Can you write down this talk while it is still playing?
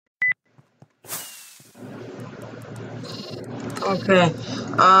Okay.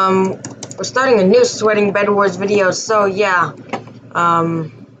 We're starting a new sweating bedwars video, so yeah.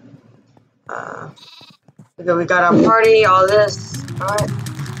 Okay, we got our party, all this. Alright.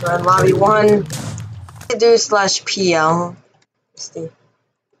 We're in lobby 1. To do /PL. See.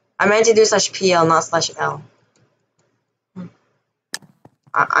 I meant to do /PL, not /L.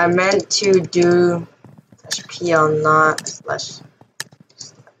 I meant to do /PL, not /L.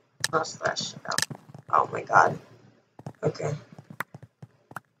 Oh my god. Okay.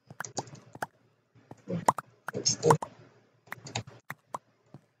 16.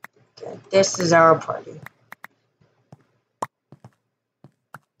 Okay, this is our party.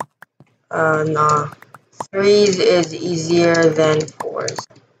 Nah. 3s is easier than 4s.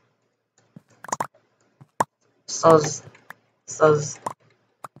 So's.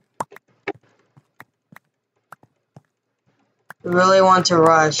 We really want to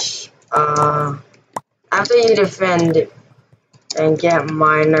rush. After you defend and get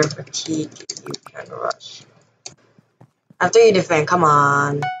minor fatigue, you can rush. After you defend, come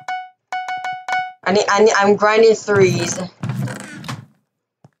on. I'm grinding 3s.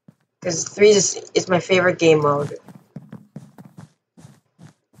 Because 3s is my favorite game mode.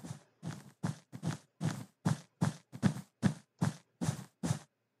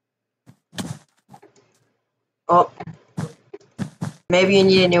 Oh. Maybe you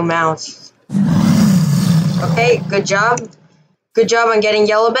need a new mount. Okay, good job. Good job on getting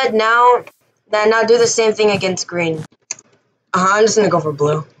yellow bed. Now do the same thing against green. I'm just gonna go for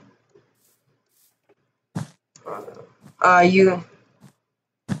blue.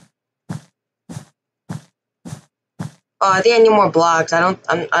 Oh, I think I need more blocks. I don't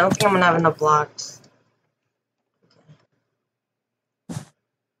think I'm gonna have enough blocks.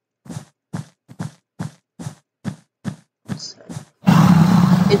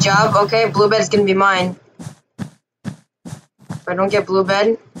 Good job. Okay, blue bed is gonna be mine. If I don't get blue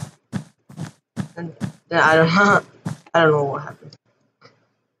bed, then I don't know. I don't know what happened.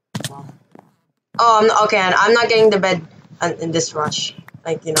 Oh, okay. I'm not getting the bed in this rush.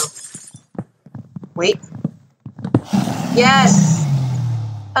 Like, you know. Wait. Yes.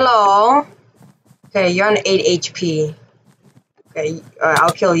 Hello. Okay, you're on 8 HP. Okay,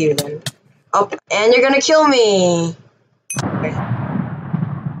 I'll kill you then. Oh, and you're gonna kill me. Okay.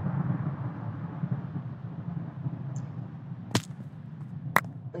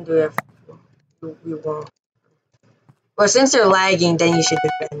 And do it. We won't. Well, since you're lagging, then you should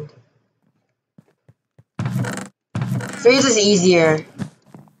defend. 3s is easier.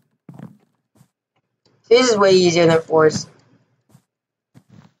 3s is way easier than 4s.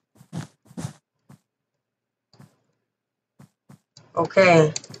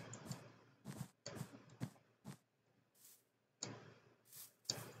 Okay.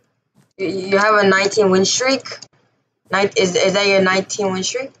 You have a 19 win streak? Is that your 19 win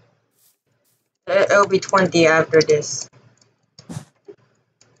streak? It'll be 20 after this.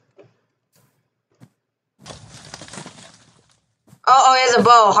 Oh, he has a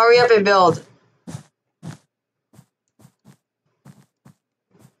bow. Hurry up and build.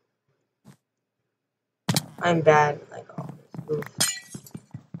 I'm bad. Like, always.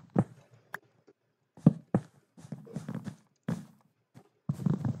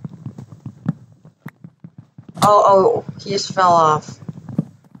 Oh, he just fell off.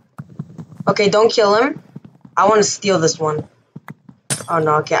 Okay, don't kill him. I want to steal this one. Oh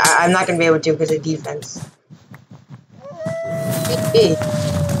no, okay, I'm not gonna be able to because of defense.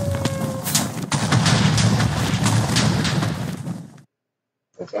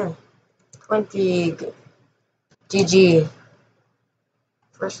 Okay. 20. GG.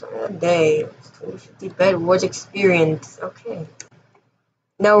 First of the day. 50 bedwars experience. Okay.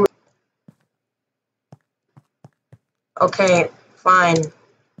 No. Okay, fine.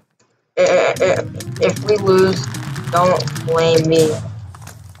 If we lose, don't blame me.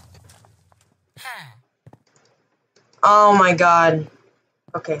 Oh my god.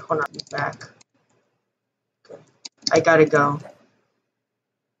 Okay, hold on, be back. Okay. I gotta go.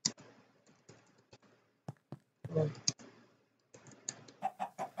 Oh.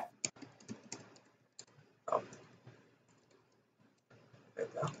 There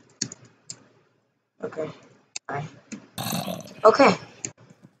we go. Okay. Bye. Okay.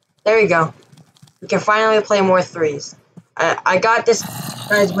 There we go. We can finally play more 3s. I got this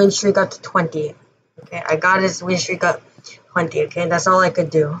guy's win streak up to 20. Okay, I got his win streak up 20, okay? That's all I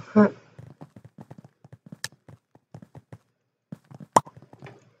could do.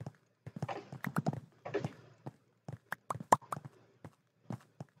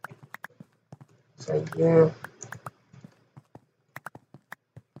 So, yeah.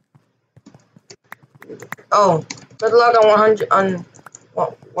 Oh, Good luck on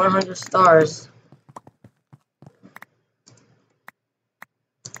 100 stars.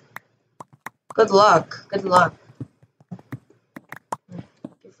 Good luck. Good luck.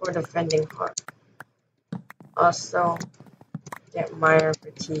 Before defending hard. Also, get minor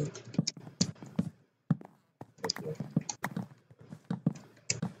fatigue. Thank you.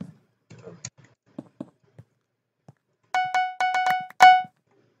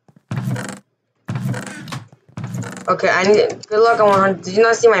 Okay, I need good luck on 100. Did you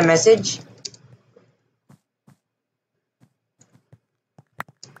not see my message?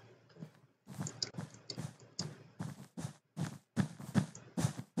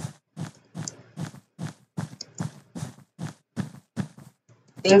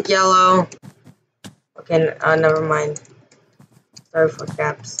 Think yellow. Okay, never mind. Sorry for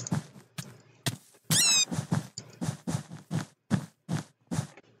caps.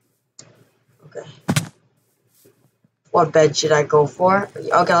 Okay. What bed should I go for?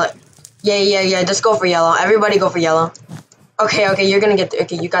 Okay, yeah. Just go for yellow. Everybody go for yellow. Okay, you're gonna get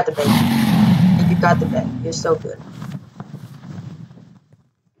okay, you got the bed. You got the bed. You're so good.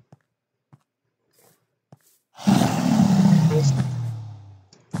 Nice.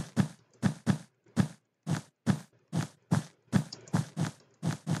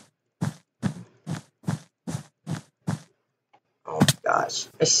 Oh my gosh.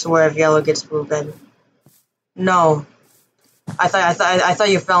 I swear if yellow gets blue bed. No. I thought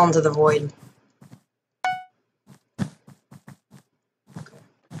you fell into the void.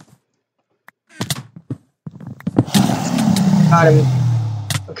 Got him.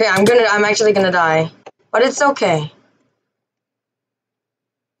 Okay, I'm actually gonna die. But it's okay.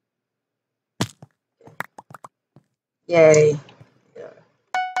 Yay. Yeah.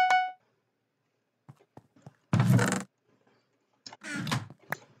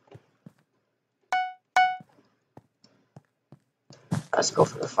 Let's go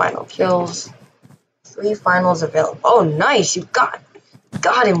for the final kills. 3 finals available. Oh, nice! You got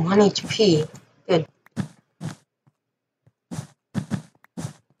him 1 HP. Good.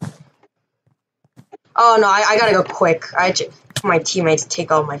 Oh no, I gotta go quick. My teammates take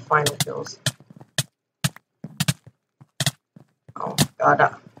all my final kills. Oh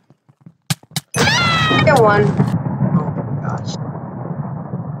god. I got 1. Oh my gosh.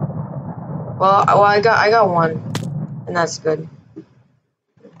 Well, I got 1, and that's good.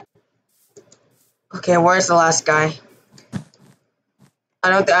 Okay, where's the last guy? I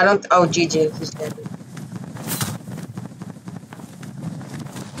don't. Oh, GG, he's dead.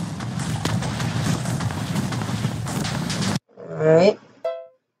 Alright.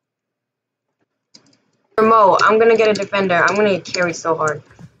 Remote, I'm gonna get a defender. I'm gonna get carried so hard.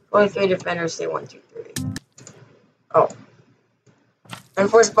 Only 3 defenders say 1, 2, 3. Oh.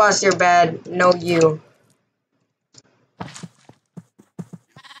 Enforced boss, you're bad. No, you.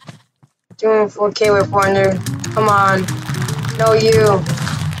 Doing 4K with 400. Come on. No, you.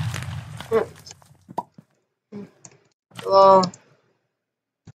 Hello.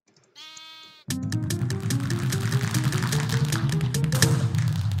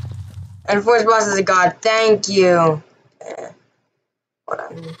 Enforced boss is a god. Thank you. Hold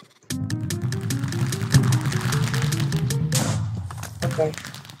on. Okay.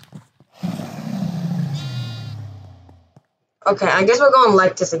 Okay, I guess we're going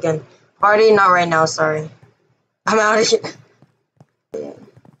like this again. Party, not right now, sorry. I'm out of here.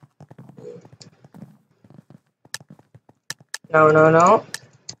 No.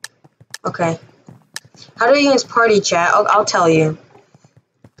 Okay. How do you use party chat? I'll tell you.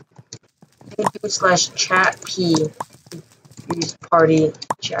 /chat p. Use party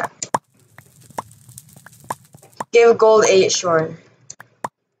chat. Give gold 8, sure.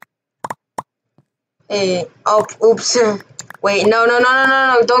 Hey, oh, oops. Wait, no,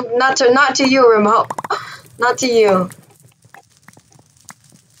 don't, not to you, remote. Not to you.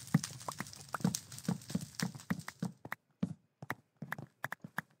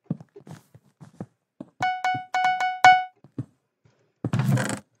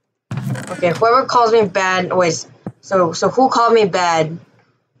 Okay, whoever calls me bad, wait, so who called me bad?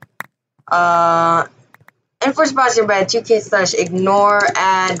 Enforced boss, you're bad. 2K/ ignore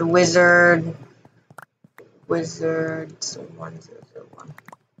add wizard 1001.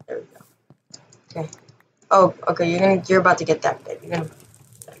 There we go. Okay. Oh, okay. You're about to get that bit. You're gonna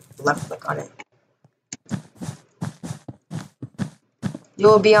left click on it. You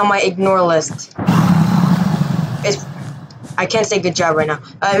will be on my ignore list. I can't say good job right now.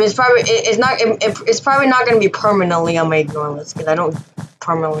 It's probably not gonna be permanently on my ignore list because I don't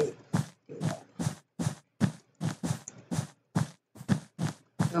permanently do that.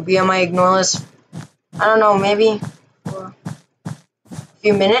 You'll be on my ignore list. I don't know, maybe.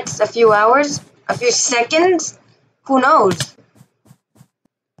 few minutes, a few hours, a few seconds? Who knows?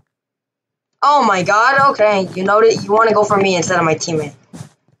 Oh my god, okay. You know that you want to go for me instead of my teammate.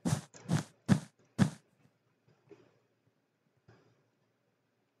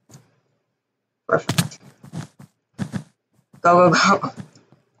 Perfect. Go, go, go.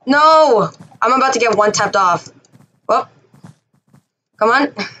 No! I'm about to get one tapped off. Whoop. Come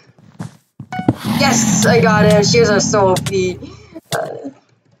on. Yes, I got him. She was so OP. She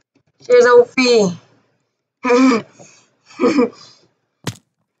was OP.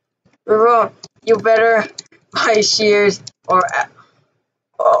 Bro, you better buy shears or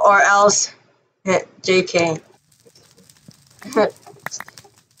else. JK.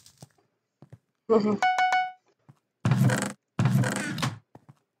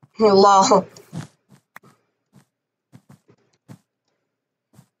 Lol.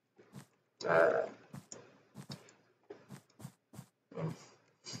 Uh,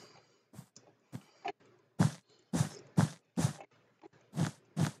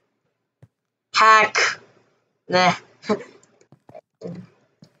 hack. Nah.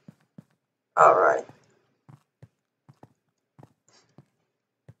 Alright.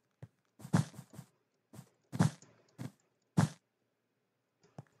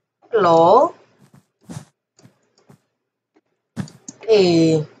 Hello?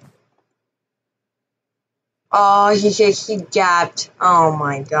 Hey. Oh, he gapped. Oh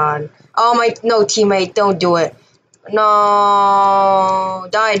my god. Oh my, no, teammate, don't do it. No.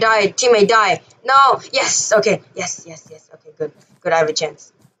 Die, teammate, die. No. Yes, okay. Yes. Okay, good. Good, I have a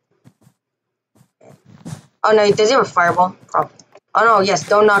chance. Oh no, does he have a fireball? Probably. Oh no, yes,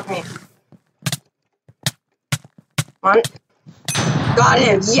 don't knock me. Come on. Got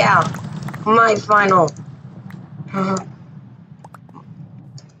him, yeah. My final.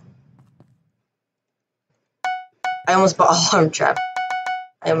 I almost bought alarm trap.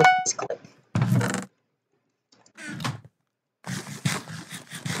 I almost click.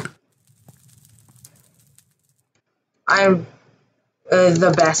 I'm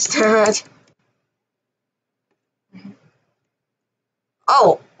the best.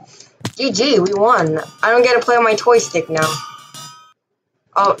 Oh, GG, we won. I don't get to play on my toy stick now.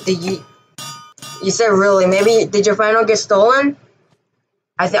 Oh, did you said really? Maybe did your final get stolen?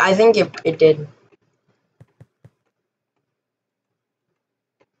 I think it did.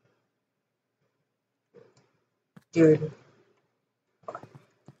 Dude.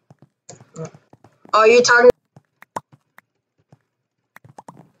 Oh, you talking?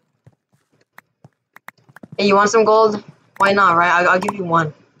 Hey, you want some gold? Why not? Right? I'll give you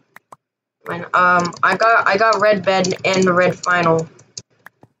one. I got red bed and the red final.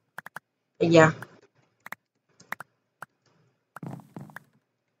 Yeah.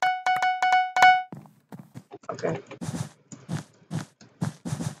 Okay.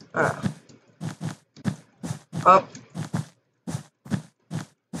 Oh.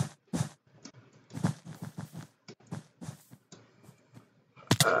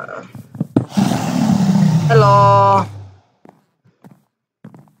 Hello.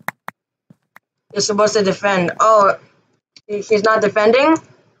 You're supposed to defend. Oh, he's not defending?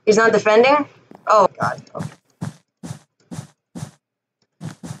 He's not defending? Oh, God. Okay.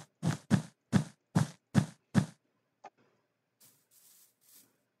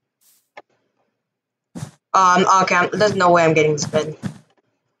 Okay, there's no way I'm getting this bed.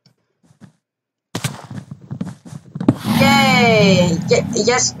 Yay!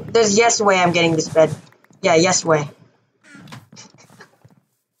 Yes, there's yes way I'm getting this bed. Yeah, yes way.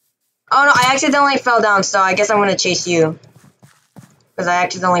 Oh no, I accidentally fell down, so I guess I'm gonna chase you. Because I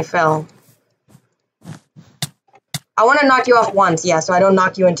accidentally fell. I want to knock you off once, yeah, so I don't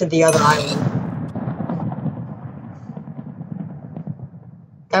knock you into the other island.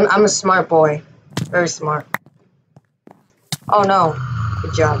 I'm a smart boy. Very smart. Oh no.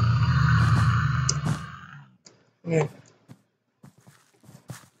 Good job. Yeah.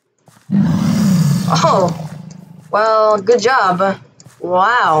 Oh. Well, good job.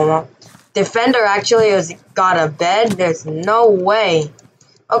 Wow. Defender actually has got a bed? There's no way.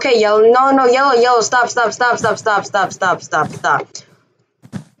 Okay, yellow. No, yellow. Stop. Stop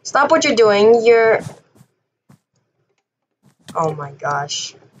what you're doing. Oh my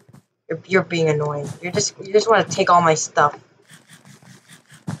gosh. You're being annoying. You just want to take all my stuff.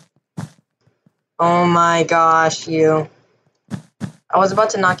 Oh my gosh, you. I was about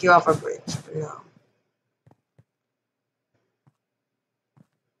to knock you off a bridge, but no.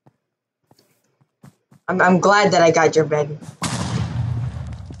 I'm glad that I got your bed.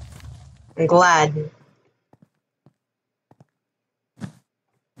 I'm glad.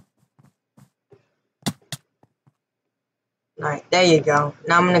 Nice. Alright, there you go.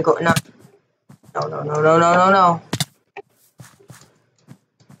 Now I'm gonna go. No, no, no, no, no, no, no, no.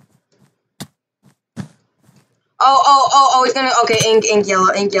 Oh, he's gonna. Okay, ink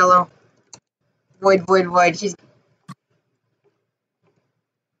yellow, ink yellow. Void, void, void. He's.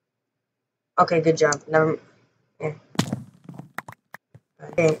 Okay, good job. Never. Yeah.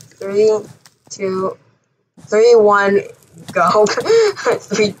 Okay, 3, 2, 3, 1, go.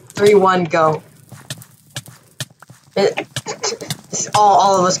 3, 1, go. It's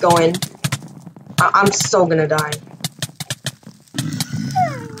all of us go in. I'm so gonna die.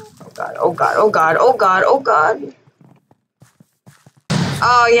 Oh god, oh god, oh god, oh god, oh god.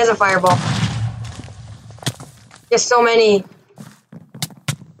 Oh, he has a fireball. He has so many.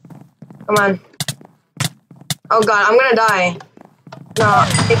 Come on. Oh god, I'm gonna die. No.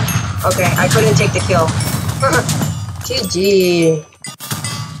 Okay, I couldn't take the kill. GG.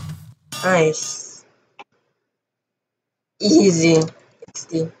 Nice. Easy.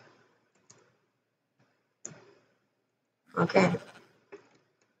 60. Okay.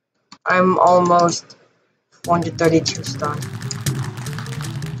 I'm almost 432 star.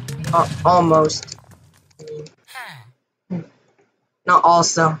 Almost. Not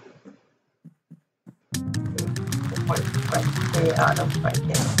also. 4.5k out of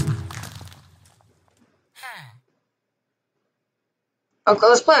 5k. Okay,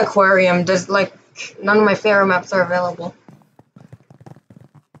 let's play aquarium. There's like none of my favorite maps are available.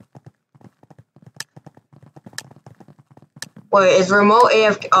 Wait, is remote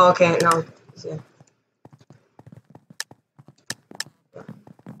AFK? Oh, okay, no. Yeah.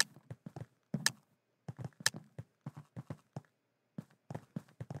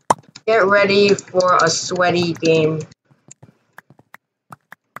 Get ready for a sweaty game.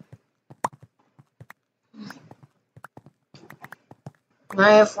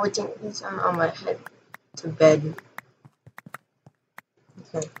 I have 14 minutes on my head to bed.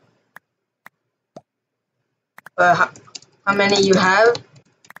 Okay. How many you have?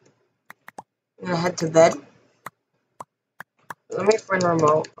 I'm gonna head to bed. Let me friend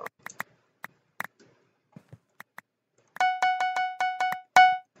remote.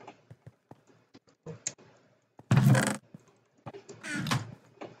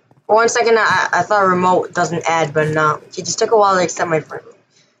 For 1 second, I thought remote doesn't add, but no. It just took a while to accept my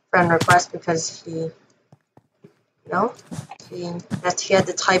friend request because he had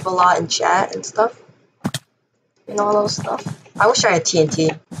to type a lot in chat and stuff. You know, all those stuff. I wish I had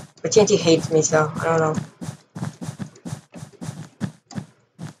TNT, but TNT hates me, so I don't know.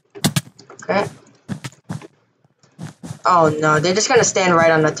 Okay. Oh no, they're just gonna stand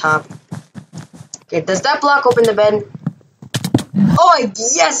right on the top. Okay, does that block open the bed? Oh,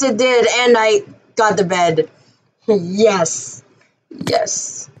 yes it did, and I got the bed. Yes.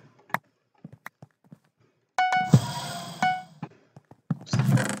 Yes.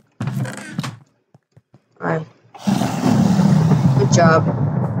 Alright. Good job.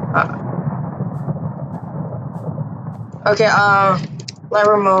 Okay, let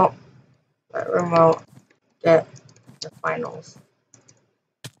remote get the finals.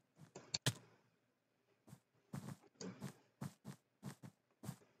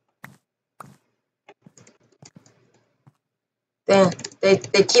 They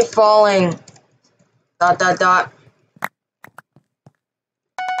keep falling. ...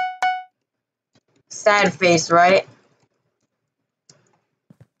 Sad face, right?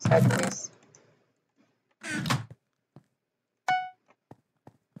 Sad face.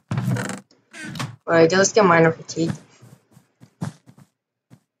 Alright, let's get minor fatigue.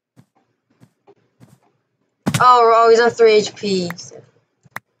 Oh, he's on 3 HP.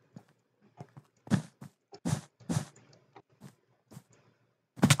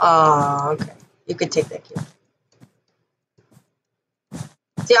 Oh, okay. You could take that kill.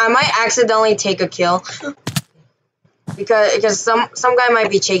 See, I might accidentally take a kill because some guy might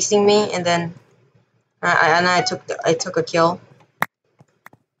be chasing me, and then I took a kill.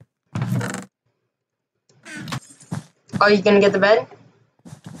 Oh, you gonna get the bed?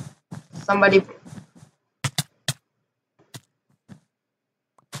 Somebody.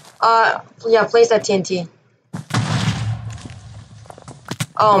 Yeah, place that TNT.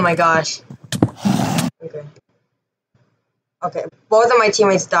 Oh my gosh. Okay. Okay, both of my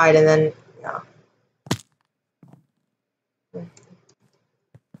teammates died, and then, yeah.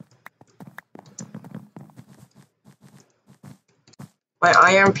 My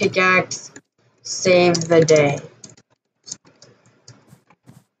iron pickaxe saved the day.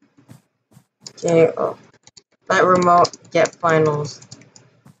 Okay, let remote get finals.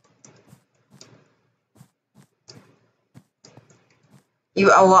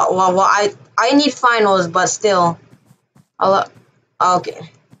 I need finals, but still, Okay.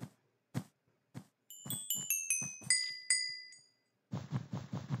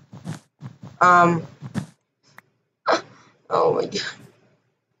 Oh my god.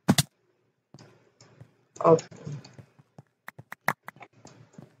 Okay.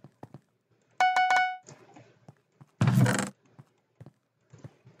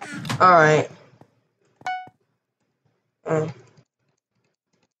 Alright.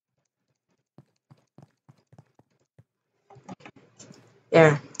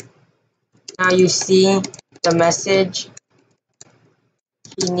 There. Now you see the message.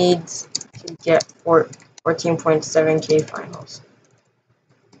 He needs to get 14.7k finals.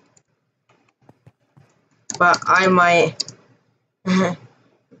 But I might but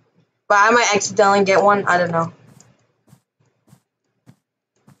I might accidentally get one. I don't know.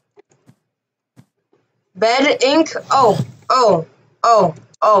 Bed ink? Oh. Well,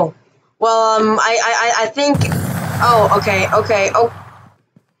 I think. Oh, okay. Oh.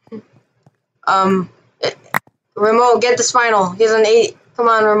 Remote, get this final. He's an 8. Come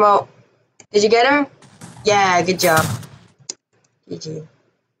on, Remote. Did you get him? Yeah, good job. GG.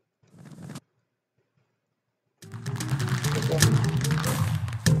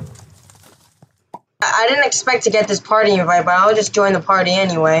 I didn't expect to get this party invite, but I'll just join the party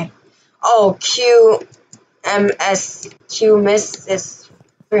anyway. Oh, Q miss is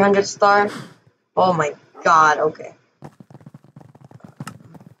 300 star. Oh my god, okay.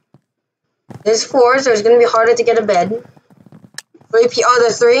 There's 4, so it's gonna be harder to get a bed. 3 oh,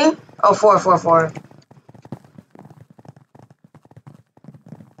 there's 3? Oh, 4.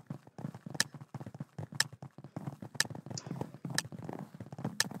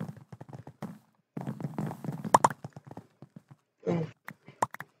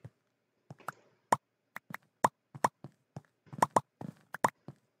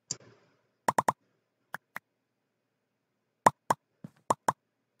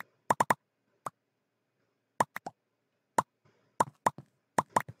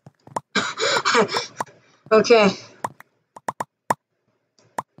 Okay.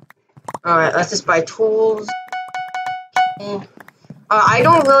 Alright, let's just buy tools. Okay. I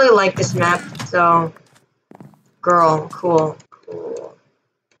don't really like this map, so... Girl, cool.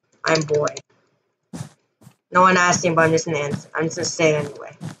 I'm boy. No one asked me, but I'm just gonna answer. I'm just gonna say it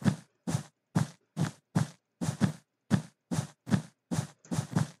anyway.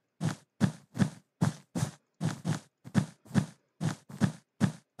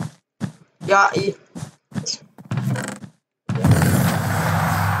 Yeah.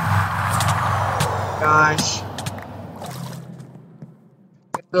 Gosh.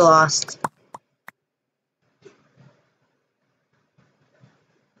 We lost.